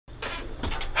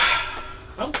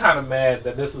kind of mad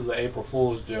that this is an April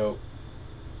Fool's joke.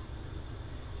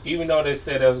 Even though they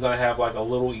said it was going to have like a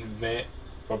little event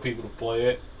for people to play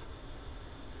it,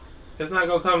 it's not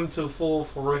going to come to full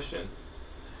fruition.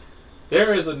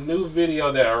 There is a new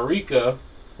video that Arika,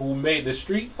 who made the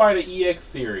Street Fighter EX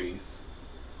series,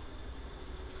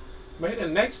 made a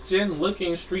next-gen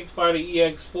looking Street Fighter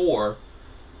EX4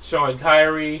 showing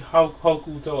Kairi,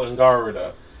 Hokuto, and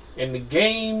Garuda. In the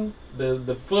game,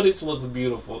 the footage looks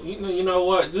beautiful. You know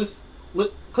what? Just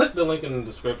click the link in the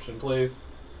description, please.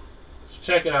 Just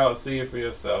check it out and see it for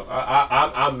yourself.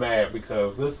 I'm mad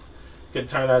because this could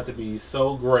turn out to be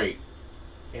so great.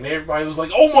 And everybody was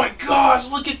like, oh my gosh,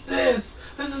 look at this!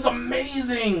 This is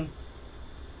amazing!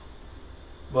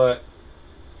 But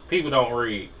people don't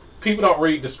read. People don't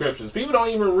read descriptions. People don't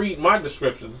even read my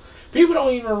descriptions. People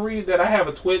don't even read that I have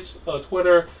a Twitch, a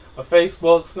Twitter, a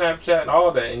Facebook, Snapchat,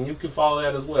 all that, and you can follow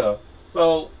that as well.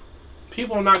 So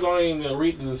people are not going to even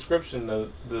read the description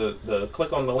to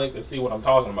click on the link and see what I'm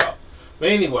talking about. But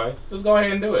anyway, just go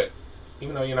ahead and do it,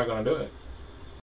 even though you're not going to do it.